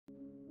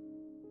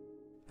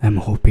I'm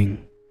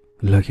hoping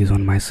luck is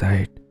on my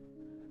side.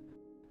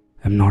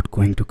 I'm not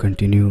going to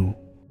continue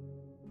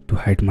to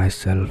hide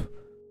myself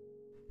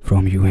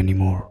from you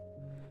anymore.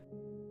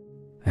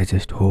 I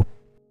just hope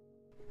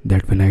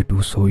that when I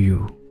do show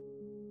you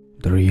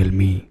the real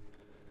me,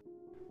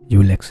 you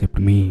will accept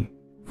me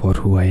for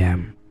who I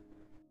am.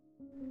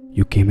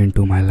 You came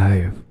into my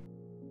life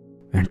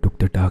and took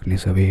the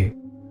darkness away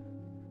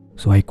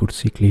so I could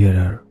see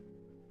clearer,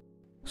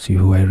 see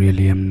who I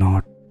really am,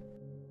 not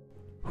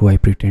who I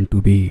pretend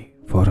to be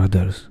for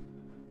others.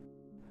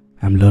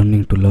 I'm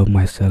learning to love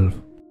myself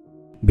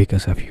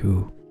because of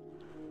you.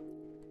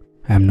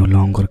 I'm no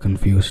longer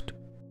confused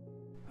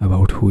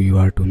about who you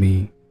are to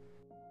me.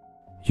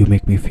 You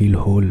make me feel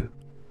whole.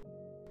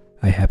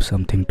 I have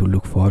something to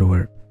look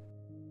forward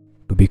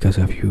to because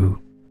of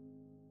you.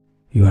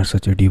 You are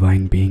such a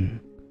divine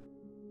being.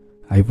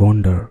 I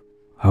wonder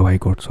how I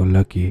got so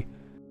lucky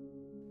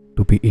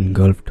to be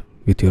engulfed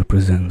with your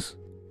presence.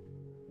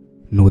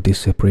 Know this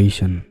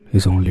separation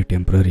is only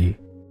temporary.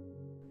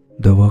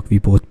 The work we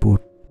both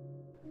put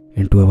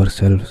into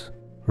ourselves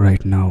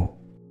right now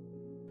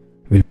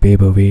will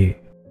pave a way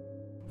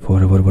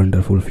for our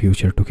wonderful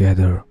future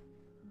together.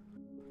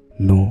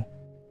 Know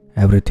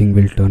everything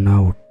will turn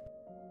out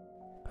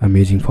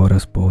amazing for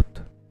us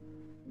both.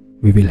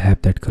 We will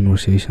have that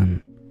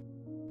conversation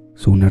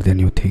sooner than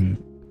you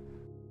think.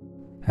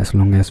 As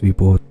long as we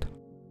both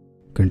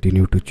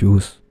continue to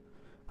choose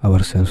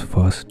ourselves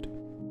first.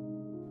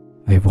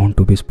 I want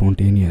to be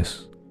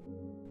spontaneous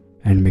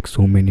and make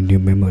so many new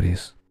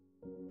memories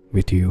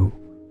with you.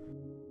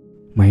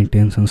 My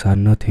intentions are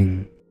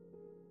nothing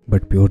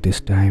but pure this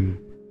time.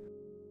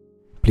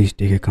 Please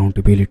take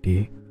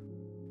accountability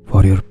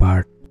for your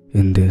part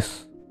in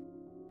this.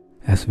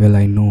 As well,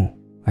 I know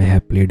I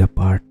have played a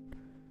part,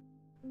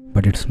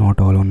 but it's not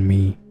all on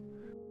me.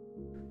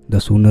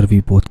 The sooner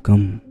we both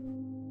come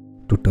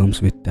to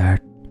terms with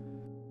that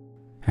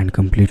and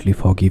completely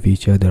forgive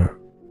each other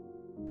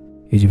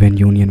is when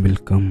union will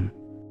come.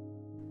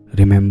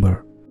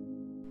 Remember,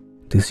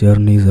 this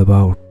journey is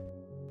about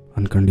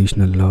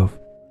unconditional love.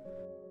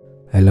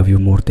 I love you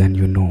more than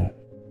you know.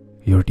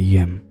 Your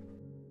DM.